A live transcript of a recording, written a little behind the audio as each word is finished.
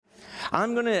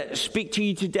I'm going to speak to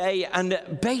you today, and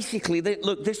basically,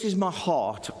 look, this is my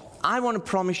heart. I want to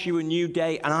promise you a new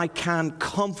day, and I can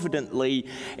confidently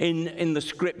in the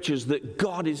scriptures that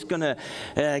God is going to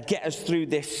get us through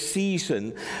this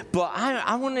season. But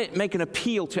I want to make an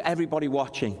appeal to everybody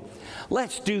watching.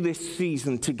 Let's do this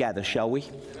season together, shall we?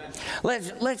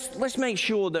 Let's make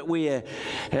sure that we're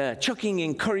chucking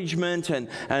encouragement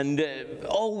and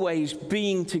always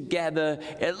being together.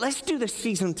 Let's do this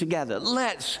season together.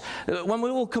 When we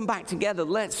all come back together,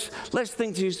 let's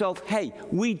think to yourself, hey,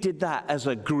 we did that as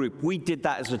a group. We did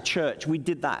that as a church. We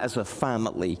did that as a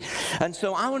family. And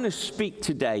so I want to speak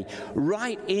today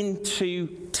right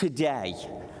into today.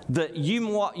 That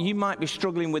what you might be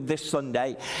struggling with this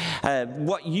Sunday,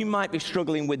 what you might be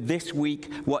struggling with this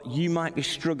week, what you might be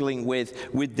struggling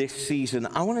with this season.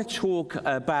 I want to talk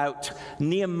about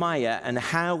Nehemiah and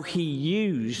how he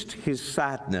used his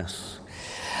sadness.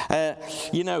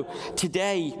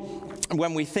 Today,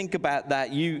 when we think about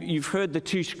that, you've heard the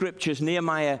two scriptures,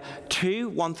 Nehemiah 2,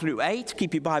 1 through 8.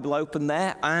 Keep your Bible open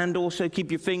there, and also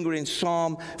keep your finger in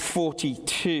Psalm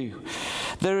 42.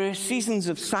 There are seasons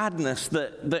of sadness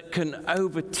that can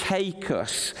overtake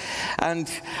us, and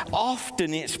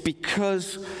often it's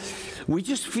because we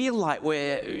just feel like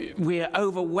we're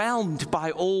overwhelmed by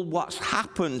all what's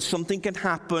happened. Something can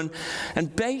happen,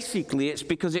 and basically it's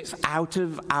because it's out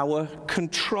of our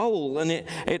control, and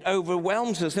it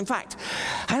overwhelms us. In fact,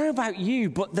 I don't know about you,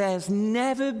 but there's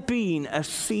never been a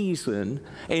season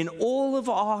in all of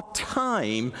our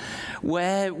time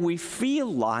where we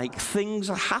feel like things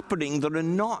are happening that are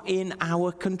not in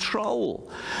our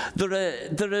control, that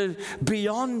are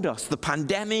beyond us. The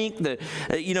pandemic,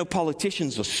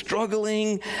 politicians are struggling.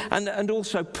 And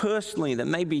also personally, there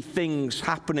may be things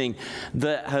happening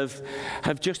that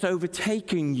have just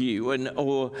overtaken you,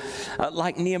 or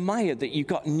like Nehemiah, that you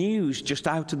got news just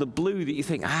out of the blue that you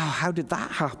think, how did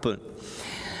that happen?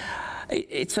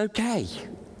 It's okay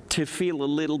to feel a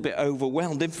little bit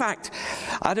overwhelmed. In fact,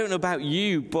 I don't know about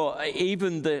you, but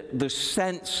even the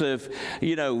sense of,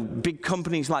 big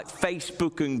companies like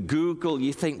Facebook and Google,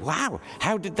 you think, wow,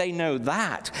 how did they know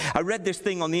that? I read this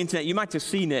thing on the internet, you might have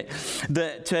seen it,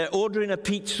 that ordering a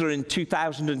pizza in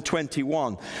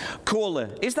 2021, caller,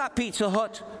 is that Pizza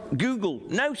Hut? Google,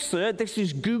 no sir, this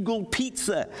is Google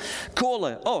Pizza.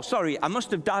 Caller, oh sorry, I must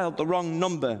have dialed the wrong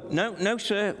number. No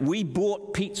sir, we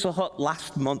bought Pizza Hut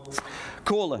last month.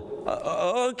 Caller,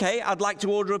 okay, I'd like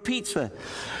to order a pizza.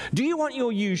 Do you want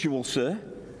your usual, sir?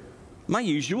 My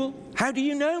usual? How do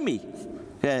you know me?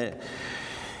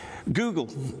 Google,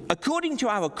 according to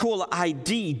our caller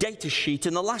ID data sheet,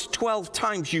 in the last 12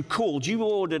 times you called, you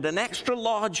ordered an extra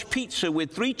large pizza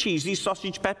with 3 cheesy,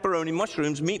 sausage, pepperoni,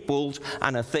 mushrooms, meatballs,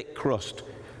 and a thick crust.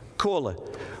 Caller,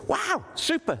 wow,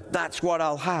 super, that's what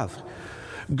I'll have.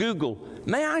 Google,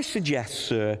 may I suggest,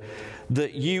 sir,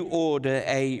 that you order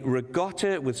a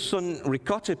ricotta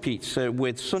pizza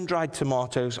with sun-dried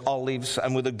tomatoes, olives,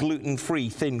 and with a gluten-free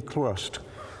thin crust.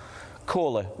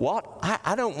 Caller, what?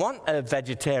 I don't want a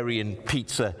vegetarian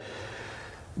pizza.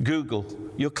 Google,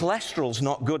 your cholesterol's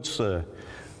not good, sir.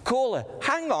 Caller,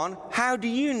 hang on, how do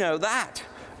you know that?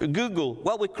 Google,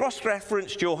 well, we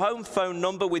cross-referenced your home phone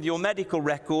number with your medical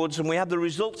records, and we have the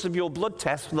results of your blood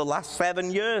test for the last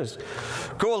 7 years.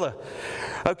 Caller,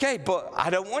 okay, but I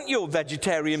don't want your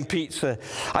vegetarian pizza.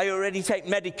 I already take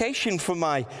medication for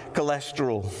my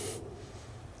cholesterol.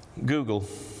 Google,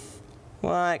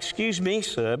 well, excuse me,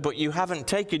 sir, but you haven't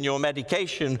taken your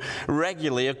medication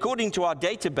regularly. According to our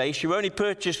database, you only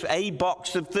purchased a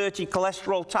box of 30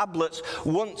 cholesterol tablets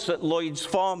once at Lloyd's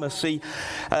Pharmacy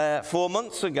 4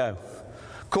 months ago.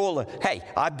 Caller, hey,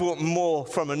 I bought more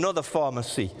from another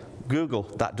pharmacy. Google,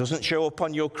 that doesn't show up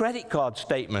on your credit card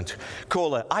statement.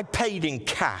 Caller, I paid in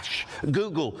cash.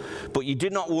 Google, but you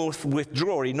did not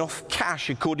withdraw enough cash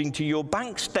according to your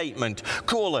bank statement.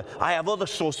 Caller, I have other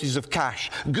sources of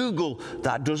cash. Google,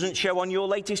 that doesn't show on your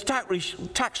latest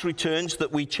tax returns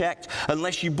that we checked,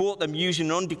 unless you bought them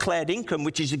using undeclared income,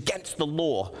 which is against the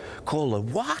law. Caller,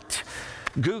 what?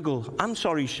 Google, I'm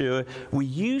sorry, sir, we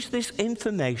use this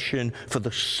information for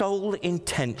the sole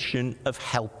intention of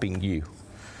helping you.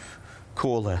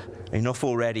 Caller, enough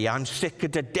already. I'm sick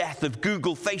to death of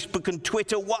Google, Facebook, and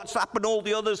Twitter, WhatsApp, and all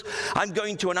the others. I'm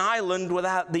going to an island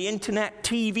without the internet,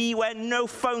 TV, where no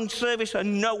phone service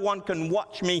and no one can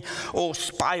watch me or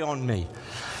spy on me.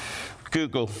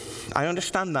 Google, I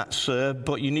understand that, sir,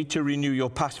 but you need to renew your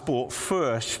passport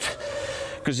first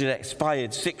because it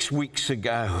expired 6 weeks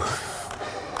ago.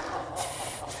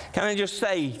 Can I just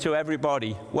say to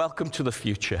everybody, welcome to the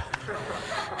future.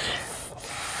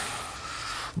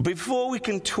 Before we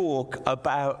can talk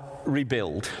about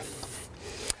rebuild,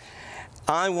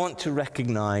 I want to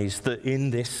recognize that in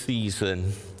this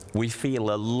season, we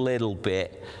feel a little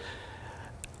bit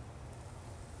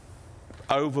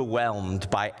overwhelmed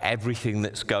by everything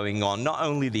that's going on, not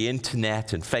only the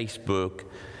internet and Facebook,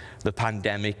 the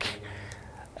pandemic.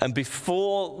 And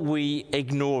before we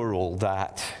ignore all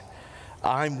that,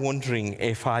 I'm wondering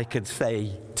if I could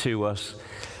say to us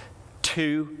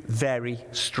two very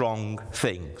strong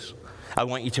things. I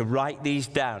want you to write these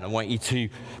down. I want you to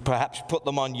perhaps put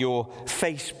them on your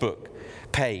Facebook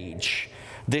page.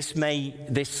 This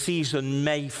season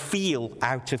may feel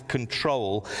out of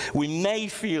control. We may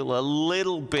feel a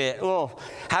little bit,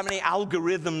 how many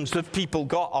algorithms have people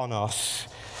got on us?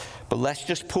 But let's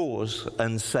just pause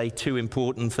and say two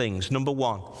important things. Number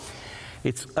one,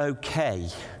 it's okay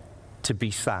to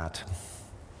be sad.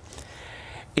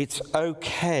 It's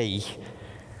okay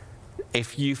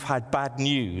if you've had bad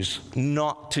news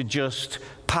not to just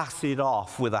pass it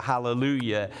off with a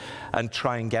hallelujah and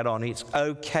try and get on. It's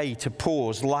okay to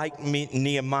pause. Like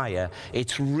Nehemiah,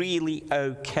 it's really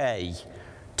okay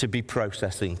to be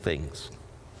processing things.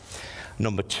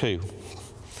 Number two,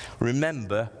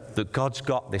 remember that God's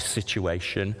got this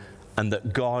situation and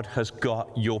that God has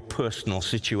got your personal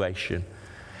situation.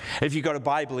 If you've got a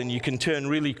Bible and you can turn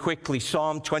really quickly,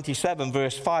 Psalm 27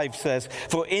 verse 5 says,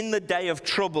 "For in the day of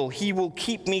trouble he will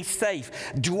keep me safe,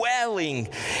 dwelling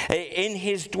in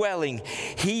his dwelling.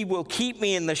 He will keep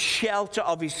me in the shelter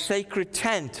of his sacred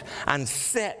tent and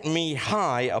set me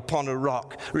high upon a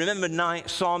rock." Remember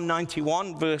Psalm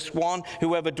 91 verse 1,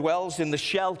 "Whoever dwells in the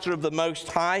shelter of the Most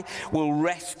High will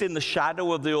rest in the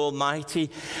shadow of the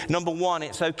Almighty." Number one,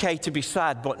 it's okay to be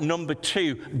sad, but number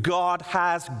two, God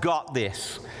has got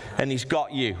this. And he's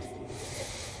got you.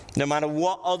 No matter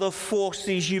what other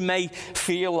forces you may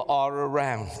feel are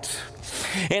around.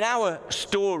 In our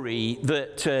story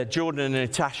that Jordan and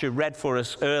Natasha read for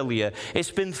us earlier,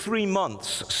 it's been 3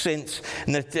 months since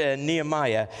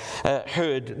Nehemiah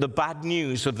heard the bad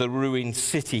news of the ruined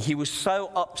city. He was so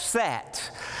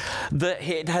upset that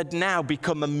it had now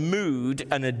become a mood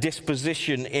and a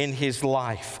disposition in his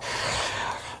life.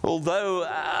 Although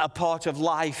a part of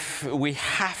life, we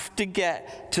have to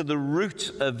get to the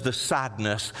root of the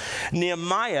sadness.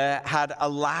 Nehemiah had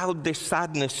allowed this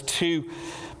sadness to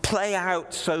play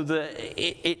out so that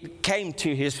it came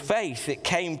to his face, it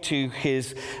came to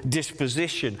his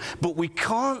disposition. But we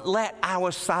can't let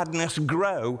our sadness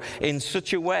grow in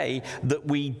such a way that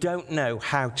we don't know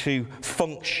how to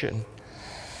function.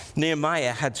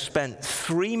 Nehemiah had spent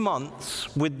 3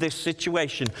 months with this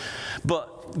situation, but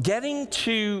getting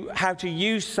to how to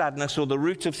use sadness or the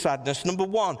root of sadness, number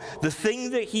one, the thing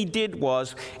that he did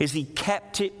is he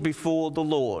kept it before the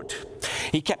Lord.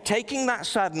 He kept taking that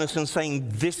sadness and saying,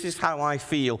 "This is how I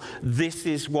feel. This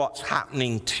is what's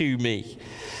happening to me."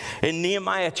 In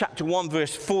Nehemiah chapter 1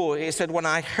 verse 4, it said, "When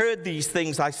I heard these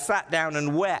things, I sat down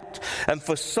and wept. And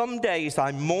for some days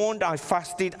I mourned, I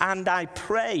fasted, and I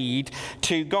prayed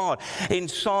to God." In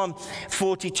Psalm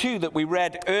 42 that we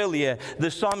read earlier,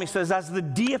 the psalmist says, "As the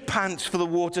deer pants for the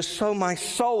water, so my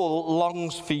soul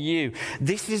longs for you."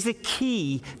 This is a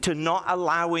key to not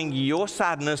allowing your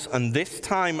sadness and this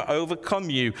time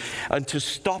overcome you and to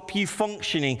stop you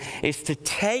functioning, is to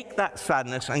take that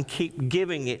sadness and keep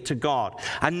giving it to God.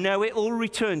 And know it will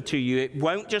return to you. It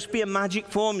won't just be a magic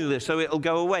formula so it'll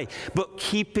go away, but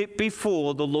keep it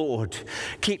before the Lord.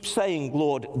 Keep saying,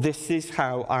 "Lord, this is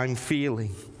how I'm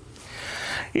feeling."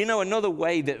 You know, another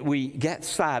way that we get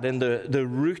sad and the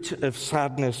root of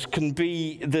sadness can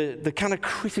be the kind of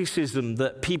criticism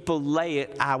that people lay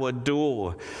at our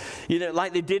door. You know,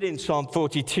 like they did in Psalm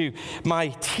 42, "My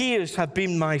tears have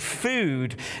been my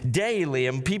food daily."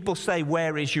 And people say,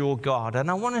 "Where is your God?"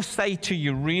 And I want to say to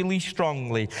you really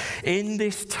strongly, in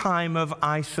this time of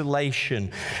isolation,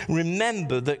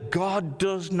 remember that God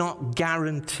does not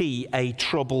guarantee a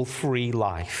trouble-free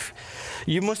life.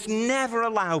 You must never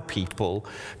allow people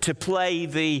to play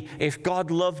the "if God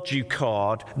loved you"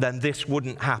 card, then this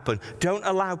wouldn't happen. Don't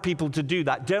allow people to do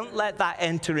that. Don't let that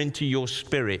enter into your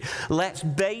spirit. Let's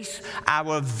base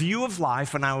our view of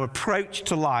life and our approach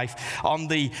to life on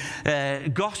the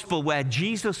gospel where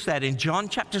Jesus said in John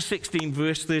chapter 16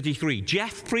 verse 33,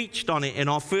 Jeff preached on it in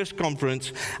our first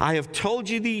conference, "I have told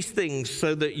you these things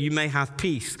so that you may have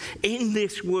peace. In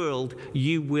this world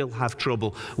you will have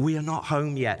trouble." We are not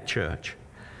home yet, church.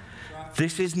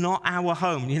 This is not our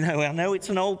home. You know, I know it's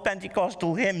an old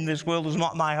Pentecostal hymn, "This world is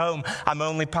not my home, I'm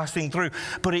only passing through."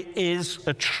 But it is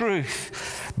a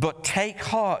truth. But take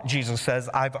heart, Jesus says,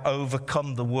 "I've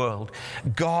overcome the world."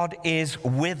 God is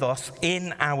with us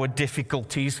in our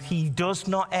difficulties. He does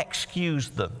not excuse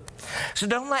them. So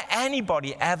don't let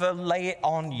anybody ever lay it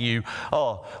on you.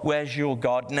 Oh, where's your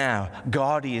God now?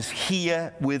 God is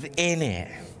here within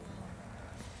it.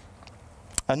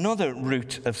 Another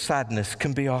root of sadness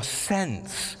can be our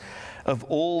sense of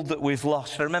all that we've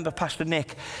lost. I remember Pastor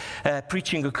Nick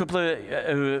preaching a couple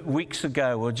of weeks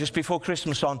ago, or just before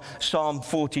Christmas, on Psalm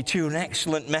 42, an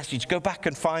excellent message. Go back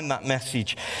and find that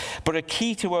message. But a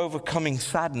key to overcoming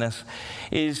sadness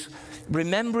is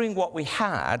remembering what we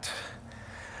had.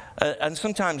 And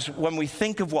sometimes when we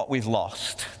think of what we've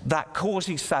lost, that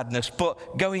causes sadness.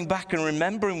 But going back and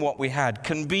remembering what we had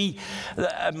can be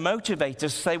a motivator to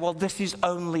say, well, this is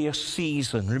only a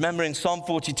season. Remember in Psalm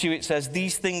 42, it says,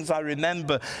 these things I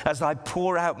remember as I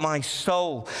pour out my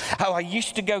soul. How I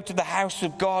used to go to the house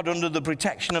of God under the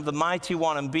protection of the Mighty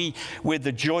One and be with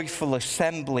the joyful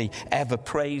assembly, ever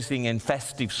praising in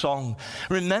festive song.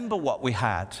 Remember what we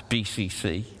had,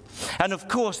 BCC. And of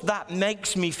course, that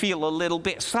makes me feel a little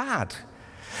bit sad.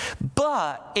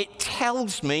 But it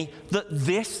tells me that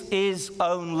this is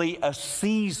only a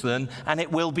season and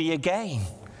it will be again.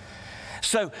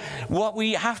 So what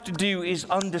we have to do is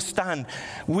understand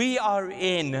we are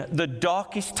in the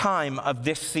darkest time of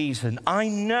this season. I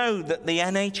know that the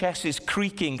NHS is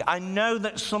creaking. I know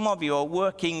that some of you are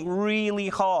working really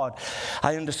hard.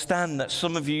 I understand that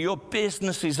some of you, your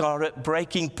businesses are at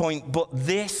breaking point, but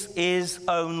this is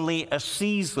only a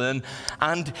season.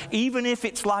 And even if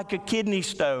it's like a kidney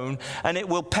stone and it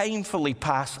will painfully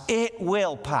pass, it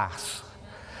will pass.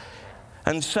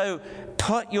 And so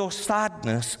put your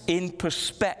sadness in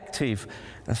perspective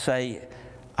and say,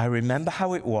 I remember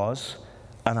how it was,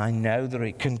 and I know that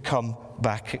it can come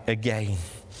back again.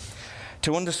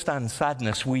 To understand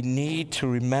sadness, we need to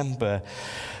remember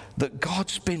that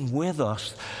God's been with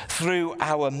us through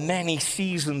our many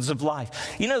seasons of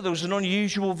life. You know, there was an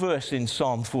unusual verse in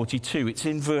Psalm 42. It's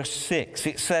in verse 6.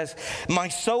 It says, my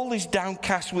soul is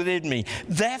downcast within me.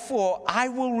 Therefore, I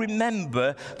will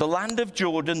remember the land of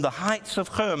Jordan, the heights of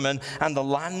Hermon, and the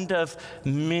land of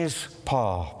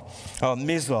Mizpah.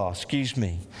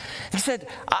 He said,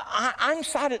 I'm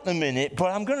sad at the minute,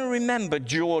 but I'm going to remember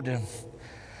Jordan.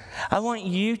 I want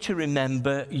you to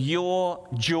remember your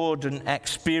Jordan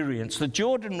experience. The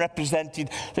Jordan represented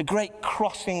the great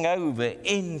crossing over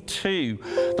into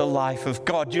the life of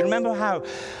God. Do you remember how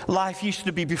life used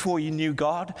to be before you knew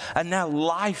God? And now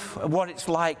life, what it's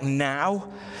like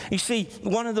now? You see,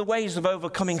 one of the ways of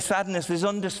overcoming sadness is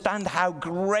understand how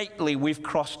greatly we've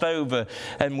crossed over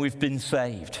and we've been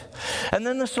saved. And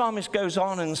then the psalmist goes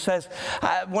on and says,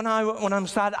 when I'm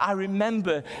sad, I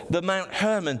remember the Mount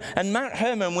Hermon. And Mount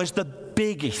Hermon was the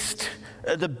biggest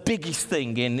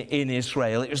thing in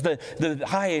Israel. It was the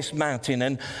highest mountain.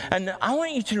 And I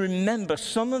want you to remember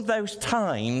some of those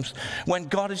times when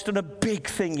God has done a big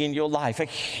thing in your life, a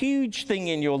huge thing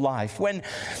in your life, when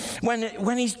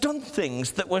he's done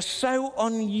things that were so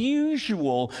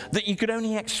unusual that you could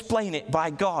only explain it by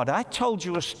God. I told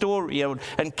you a story,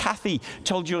 and Kathy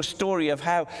told you a story of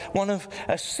how one of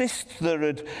a cyst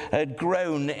that had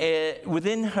grown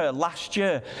within her last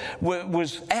year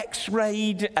was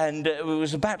x-rayed and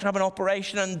was about to have an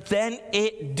operation, and then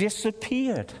it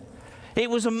disappeared. It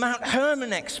was a Mount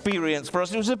Hermon experience for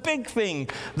us. It was a big thing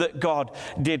that God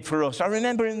did for us. I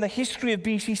remember in the history of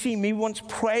BCC, me once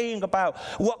praying about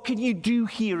what can you do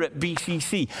here at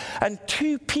BCC? And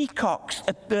 2 peacocks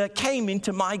came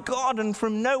into my garden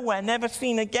from nowhere, never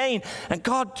seen again. And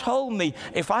God told me,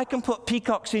 if I can put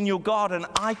peacocks in your garden,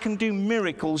 I can do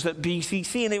miracles at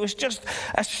BCC. And it was just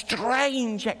a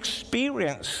strange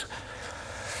experience.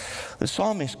 The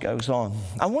psalmist goes on.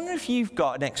 I wonder if you've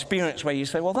got an experience where you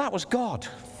say, well, that was God.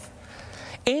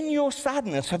 In your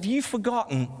sadness, have you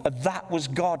forgotten a that was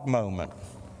God moment?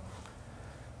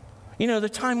 You know, the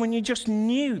time when you just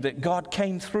knew that God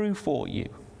came through for you.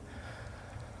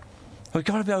 We've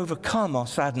got to overcome our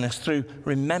sadness through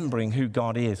remembering who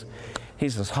God is.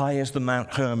 He's as high as the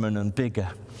Mount Hermon and bigger.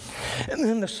 And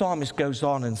then the psalmist goes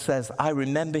on and says, I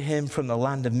remember him from the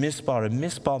land of Mizpah. And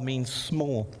Mizpah means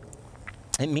small.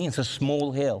 It means a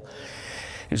small hill.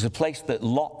 It was a place that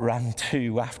Lot ran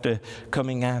to after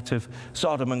coming out of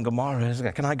Sodom and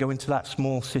Gomorrah. Can I go into that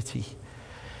small city?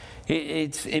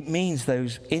 It means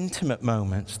those intimate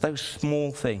moments, those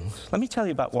small things. Let me tell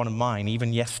you about one of mine,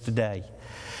 even yesterday.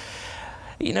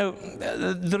 You know,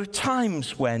 there are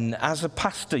times when, as a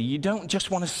pastor, you don't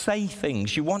just want to say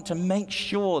things. You want to make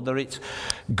sure that it's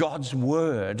God's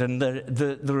word. And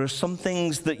there are some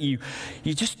things that you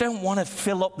just don't want to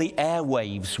fill up the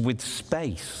airwaves with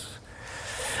space.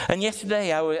 And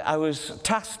yesterday I was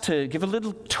tasked to give a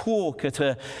little talk at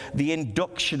the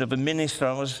induction of a minister.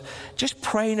 I was just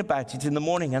praying about it in the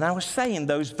morning, and I was saying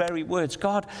those very words.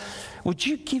 God, would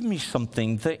you give me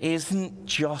something that isn't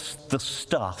just the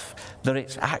stuff, that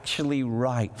it's actually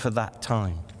right for that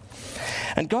time?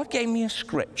 And God gave me a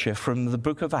scripture from the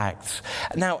book of Acts.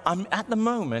 Now, at the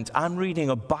moment, I'm reading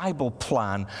a Bible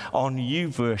plan on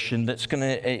YouVersion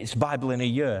it's Bible in a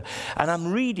year. And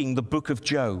I'm reading the book of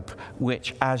Job,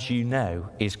 which, as you know,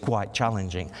 is quite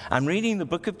challenging. I'm reading the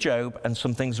book of Job and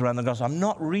some things around the gospel. I'm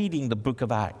not reading the book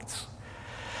of Acts.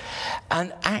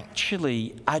 And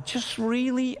actually, I just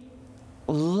really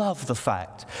love the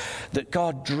fact that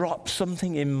God dropped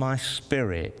something in my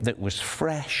spirit that was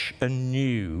fresh and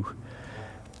new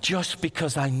just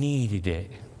because I needed it.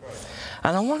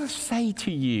 And I want to say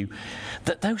to you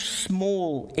that those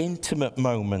small, intimate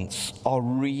moments are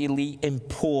really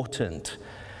important,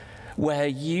 where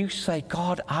you say,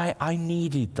 God, I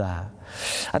needed that.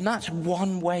 And that's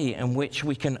one way in which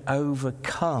we can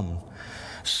overcome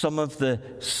some of the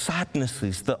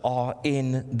sadnesses that are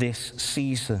in this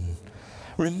season.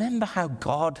 Remember how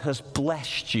God has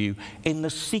blessed you in the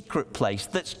secret place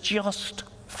that's just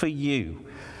for you,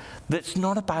 that's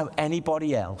not about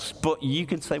anybody else, but you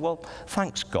can say, well,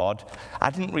 thanks, God. I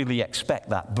didn't really expect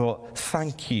that, but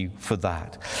thank you for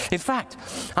that. In fact,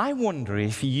 I wonder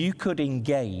if you could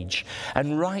engage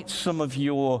and write some of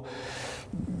your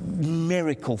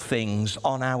miracle things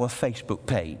on our Facebook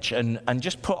page and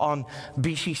just put on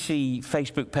BCC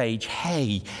Facebook page,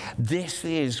 hey, this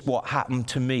is what happened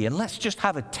to me, and let's just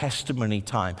have a testimony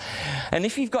time. And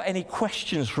if you've got any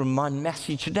questions from my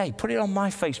message today, put it on my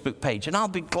Facebook page and I'll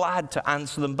be glad to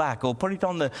answer them back, or put it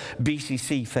on the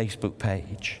BCC Facebook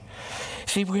page.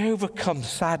 See, we overcome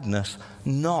sadness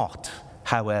not,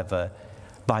 however,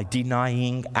 by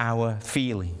denying our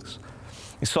feelings.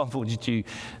 In Psalm 42,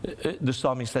 the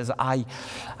psalmist says,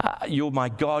 you're my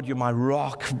God, you're my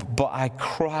rock, but I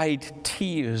cried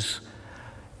tears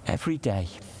every day.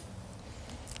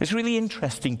 It's really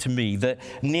interesting to me that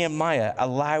Nehemiah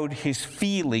allowed his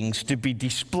feelings to be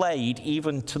displayed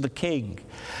even to the king,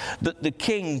 that the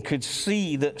king could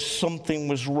see that something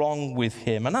was wrong with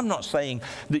him. And I'm not saying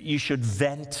that you should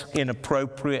vent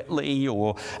inappropriately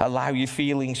or allow your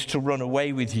feelings to run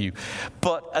away with you,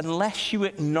 but unless you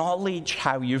acknowledge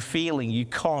how you're feeling, you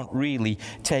can't really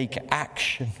take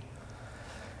action.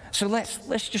 So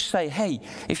let's just say, hey,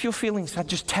 if you're feeling sad,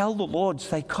 just tell the Lord,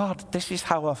 say, God, this is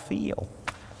how I feel.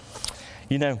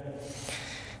 You know,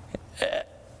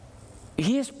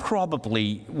 here's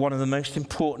probably one of the most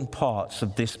important parts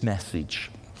of this message.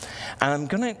 And I'm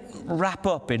going to wrap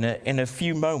up in a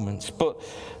few moments. But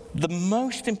the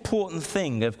most important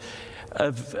thing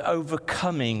of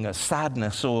overcoming a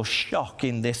sadness or shock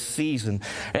in this season,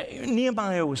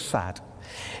 Nehemiah was sad.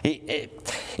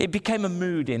 It became a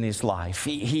mood in his life.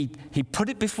 He put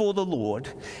it before the Lord.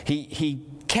 He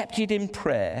kept it in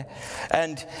prayer.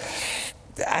 And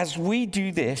as we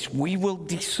do this, we will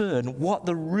discern what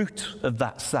the root of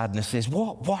that sadness is.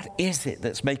 What is it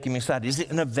that's making me sad? Is it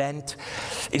an event?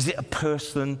 Is it a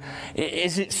person?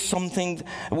 Is it something?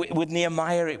 With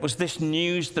Nehemiah, it was this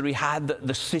news that he had that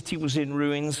the city was in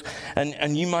ruins,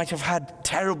 and you might have had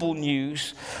terrible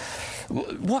news.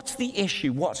 What's the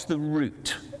issue? What's the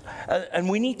root? And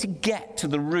we need to get to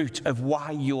the root of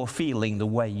why you're feeling the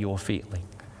way you're feeling.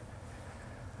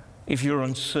 If you're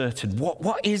uncertain,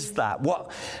 what is that? What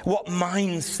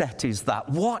mindset is that?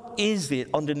 What is it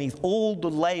underneath all the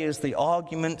layers, the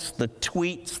arguments, the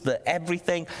tweets, the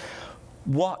everything?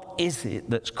 What is it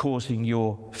that's causing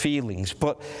your feelings?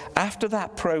 But after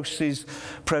that process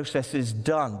is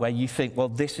done, where you think, well,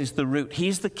 this is the root,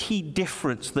 here's the key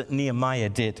difference that Nehemiah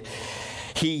did.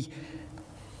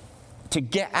 To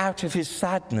get out of his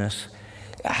sadness,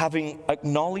 having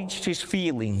acknowledged his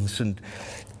feelings and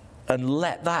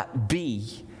let that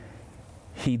be,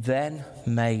 he then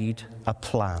made a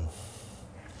plan.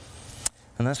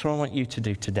 And that's what I want you to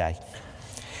do today.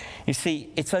 You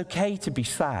see, it's okay to be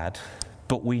sad,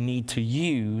 but we need to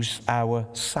use our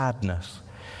sadness.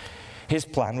 His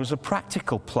plan was a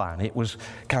practical plan. It was,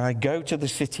 can I go to the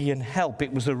city and help?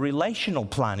 It was a relational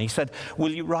plan. He said,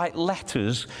 will you write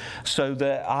letters so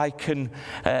that I can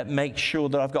make sure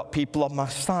that I've got people on my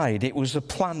side? It was a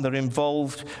plan that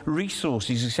involved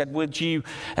resources. He said, would you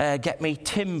get me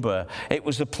timber? It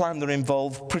was a plan that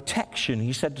involved protection.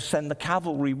 He said to send the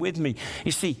cavalry with me.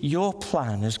 You see, your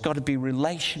plan has got to be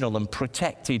relational and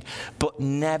protected, but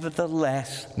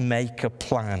nevertheless make a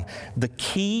plan. The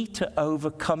key to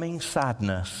overcoming sadness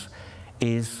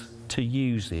is to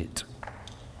use it.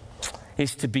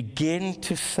 Is to begin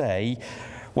to say,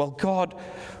 well, God,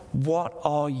 what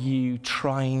are you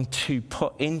trying to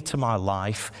put into my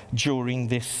life during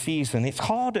this season? It's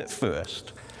hard at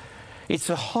first. It's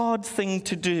a hard thing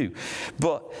to do.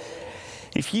 But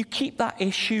if you keep that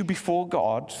issue before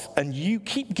God and you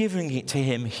keep giving it to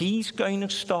him, he's going to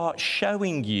start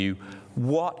showing you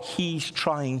what he's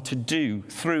trying to do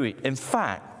through it. In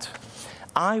fact,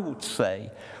 I would say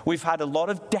we've had a lot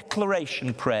of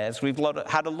declaration prayers. We've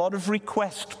had a lot of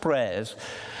request prayers.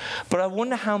 But I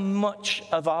wonder how much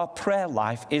of our prayer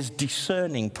life is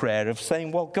discerning prayer, of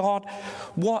saying, well, God,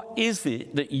 what is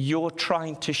it that you're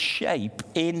trying to shape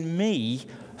in me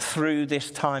through this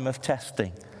time of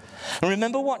testing? And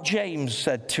remember what James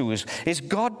said to us. Is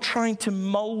God trying to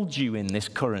mold you in this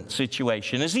current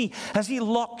situation? Has he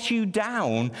locked you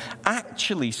down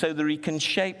actually so that he can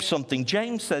shape something?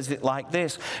 James says it like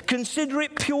this: consider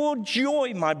it pure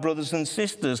joy, my brothers and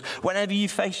sisters, whenever you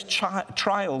face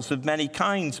trials of many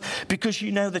kinds, because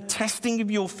you know the testing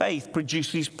of your faith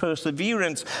produces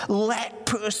perseverance. Let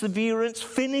perseverance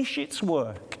finish its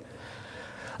work.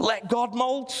 Let God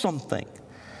mold something.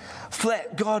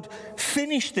 Let God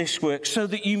finish this work so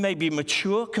that you may be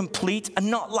mature, complete,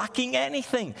 and not lacking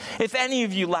anything. If any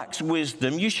of you lacks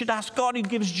wisdom, you should ask God, who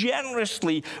gives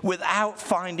generously without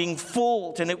finding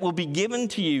fault, and it will be given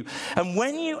to you. And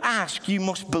when you ask, you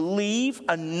must believe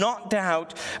and not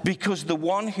doubt, because the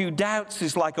one who doubts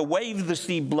is like a wave of the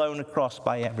sea blown across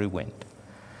by every wind.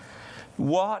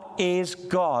 What is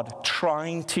God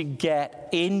trying to get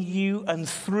in you and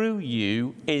through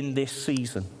you in this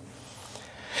season?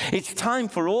 It's time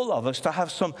for all of us to have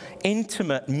some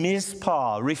intimate,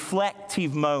 mizpah,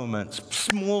 reflective moments,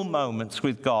 small moments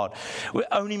with God.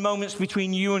 Only moments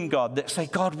between you and God that say,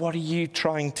 God, what are you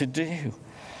trying to do?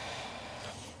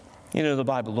 You know, the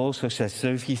Bible also says, so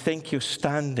if you think you're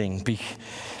standing, be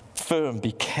firm,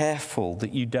 be careful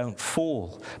that you don't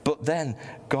fall. But then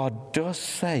God does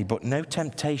say, but no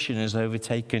temptation has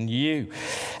overtaken you,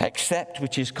 except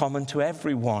which is common to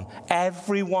everyone.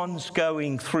 Everyone's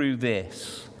going through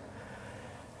this.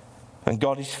 And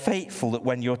God is faithful that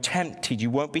when you're tempted, you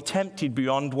won't be tempted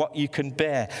beyond what you can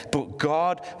bear. But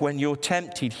God, when you're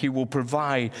tempted, he will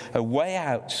provide a way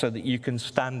out so that you can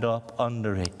stand up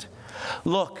under it.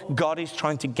 Look, God is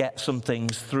trying to get some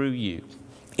things through you,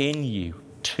 in you,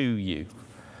 to you.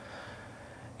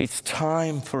 It's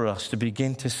time for us to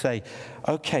begin to say,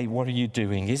 okay, what are you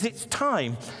doing? Is it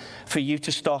time for you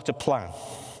to start a plan?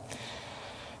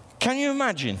 Can you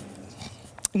imagine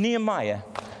Nehemiah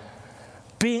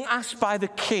being asked by the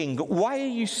king, why are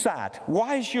you sad?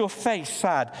 Why is your face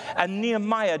sad? And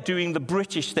Nehemiah doing the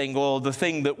British thing, or the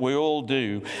thing that we all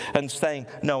do, and saying,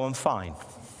 no, I'm fine.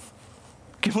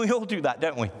 Can we all do that,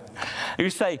 don't we? You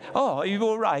say, oh, are you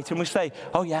all right? And we say,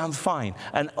 oh, yeah, I'm fine.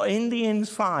 And in the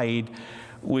inside,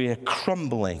 we're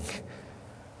crumbling.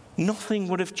 Nothing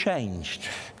would have changed.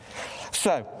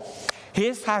 So,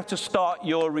 here's how to start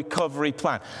your recovery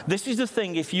plan. This is the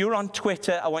thing. If you're on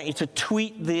Twitter, I want you to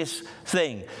tweet this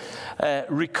thing.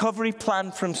 Recovery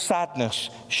plan from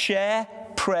sadness. Share,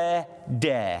 prayer,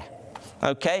 dare.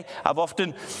 Okay? I've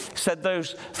often said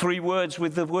those three words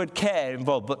with the word care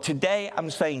involved. But today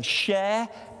I'm saying share,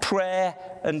 prayer,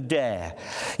 and dare.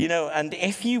 You know, and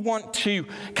if you want to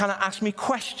kind of ask me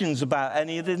questions about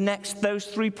any of those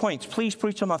 3 points, please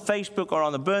preach on my Facebook or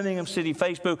on the Birmingham City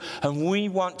Facebook, and we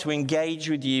want to engage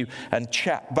with you and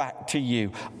chat back to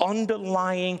you.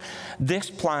 Underlying this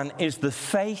plan is the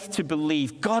faith to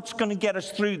believe God's going to get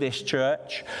us through this,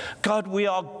 church. God, we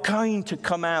are going to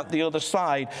come out the other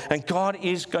side, and God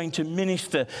is going to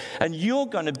minister, and you're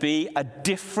going to be a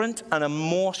different and a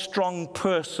more strong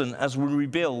person as we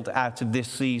rebuild out of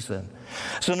this season.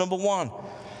 So number one,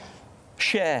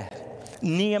 share.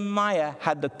 Nehemiah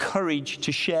had the courage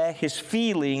to share his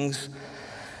feelings.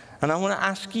 And I want to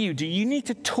ask you, do you need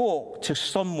to talk to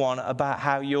someone about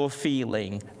how you're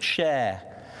feeling? Share.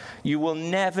 You will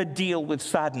never deal with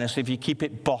sadness if you keep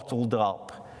it bottled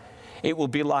up. It will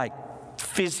be like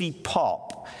fizzy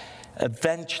pop.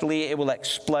 Eventually it will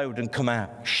explode and come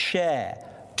out. Share.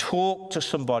 Talk to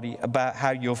somebody about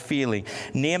how you're feeling.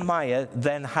 Nehemiah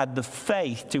then had the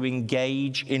faith to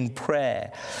engage in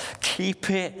prayer. Keep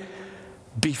it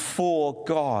before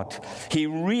God. He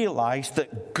realized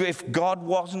that if God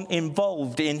wasn't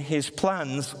involved in his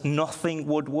plans, nothing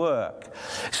would work.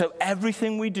 So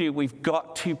everything we do, we've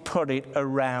got to put it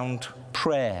around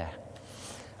prayer.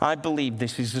 I believe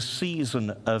this is a season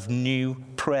of new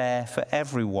prayer for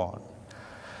everyone.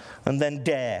 And then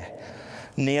dare.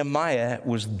 Nehemiah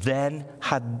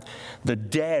had the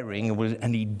daring,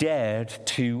 and he dared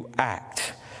to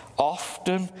act.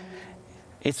 Often,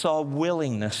 it's our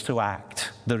willingness to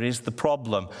act there is the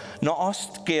problem. Not our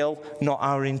skill, not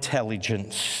our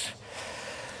intelligence.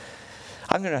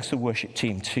 I'm going to ask the worship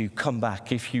team to come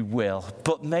back, if you will.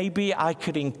 But maybe I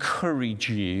could encourage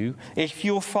you, if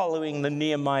you're following the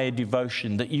Nehemiah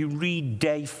devotion, that you read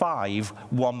day 5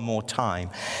 one more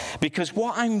time. Because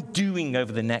what I'm doing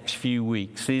over the next few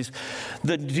weeks is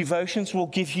the devotions will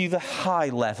give you the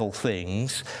high-level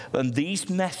things, and these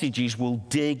messages will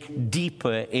dig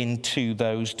deeper into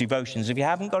those devotions. If you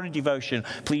haven't got a devotion,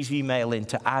 please email in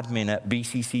to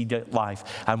admin@bcc.life,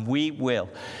 and we will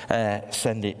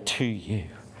send it to you.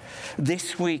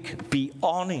 This week, be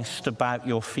honest about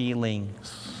your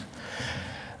feelings.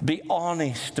 Be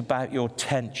honest about your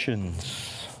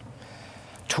tensions.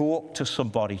 Talk to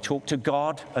somebody. Talk to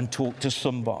God and talk to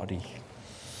somebody.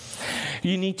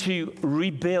 You need to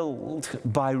rebuild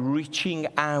by reaching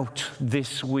out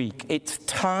this week. It's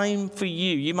time for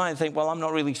you. You might think, well, I'm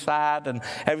not really sad and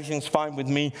everything's fine with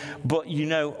me, but you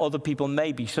know other people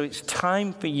may be. So it's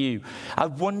time for you. I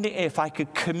wonder if I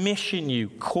could commission you,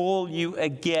 call you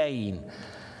again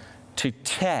to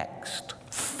text,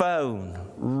 phone,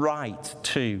 write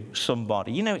to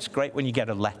somebody. You know, it's great when you get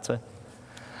a letter.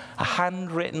 A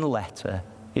handwritten letter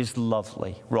is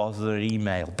lovely rather than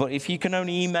email. But if you can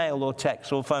only email or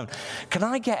text or phone, can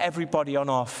I get everybody on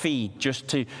our feed just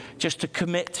to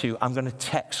commit to, I'm going to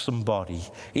text somebody,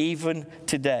 even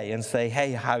today, and say,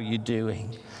 hey, how you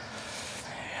doing?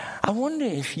 I wonder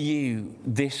if you,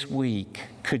 this week,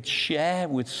 could share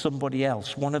with somebody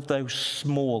else one of those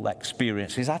small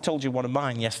experiences. I told you one of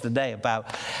mine yesterday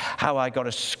about how I got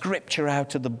a scripture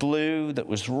out of the blue that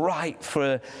was right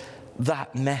for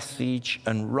that message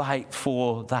and right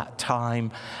for that time.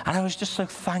 And I was just so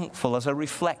thankful as I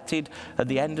reflected at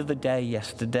the end of the day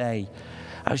yesterday.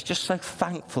 I was just so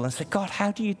thankful and said, God,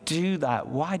 how do you do that?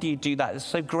 Why do you do that? It's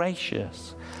so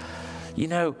gracious. You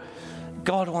know,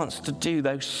 God wants to do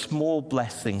those small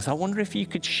blessings. I wonder if you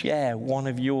could share one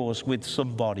of yours with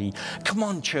somebody. Come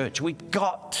on, church, we've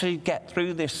got to get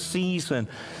through this season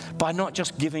by not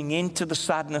just giving in to the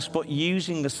sadness, but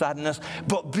using the sadness,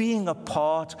 but being a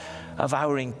part of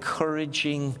our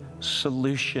encouraging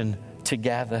solution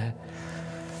together.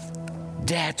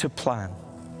 Dare to plan.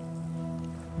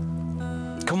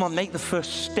 Come on, make the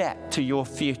first step to your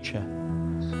future.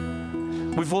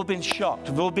 We've all been shocked,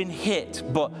 we've all been hit,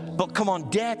 but come on,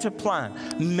 dare to plan.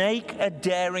 Make a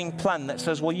daring plan that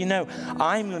says, well, you know,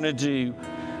 I'm going to do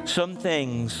some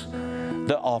things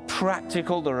that are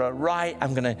practical, that are right.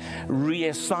 I'm going to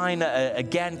reassign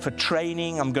again for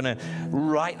training. I'm going to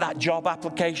write that job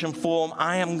application form.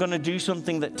 I am going to do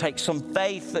something that takes some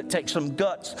faith, that takes some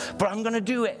guts, but I'm going to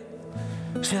do it.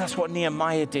 See, that's what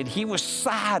Nehemiah did. He was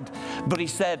sad, but he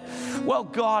said, well,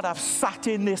 God, I've sat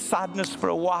in this sadness for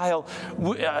a while.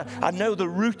 I know the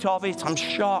root of it. I'm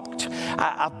shocked.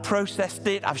 I've processed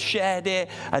it. I've shared it.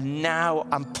 And now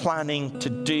I'm planning to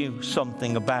do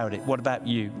something about it. What about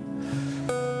you?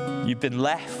 You've been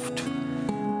left.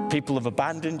 People have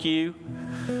abandoned you.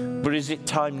 But is it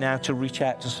time now to reach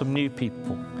out to some new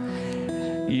people?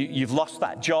 You've lost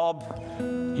that job.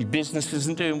 Your business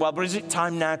isn't doing well, but is it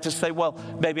time now to say, well,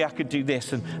 maybe I could do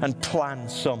this and plan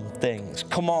some things?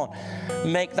 Come on,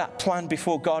 make that plan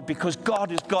before God, because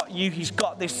God has got you. He's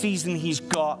got this season. He's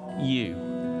got you.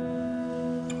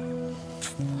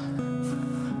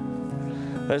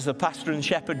 As a pastor and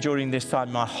shepherd during this time,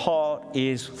 my heart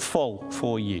is full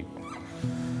for you.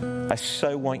 I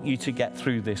so want you to get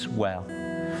through this well.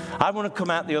 I want to come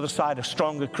out the other side a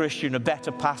stronger Christian, a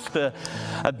better pastor,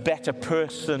 a better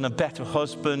person, a better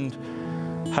husband.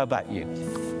 How about you?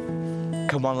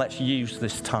 Come on, let's use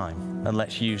this time and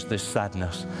let's use this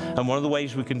sadness. And one of the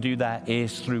ways we can do that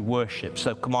is through worship.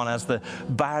 So come on, as the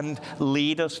band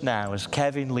lead us now, as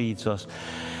Kevin leads us,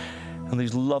 and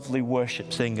these lovely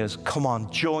worship singers, come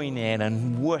on, join in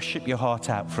and worship your heart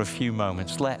out for a few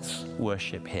moments. Let's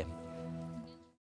worship him.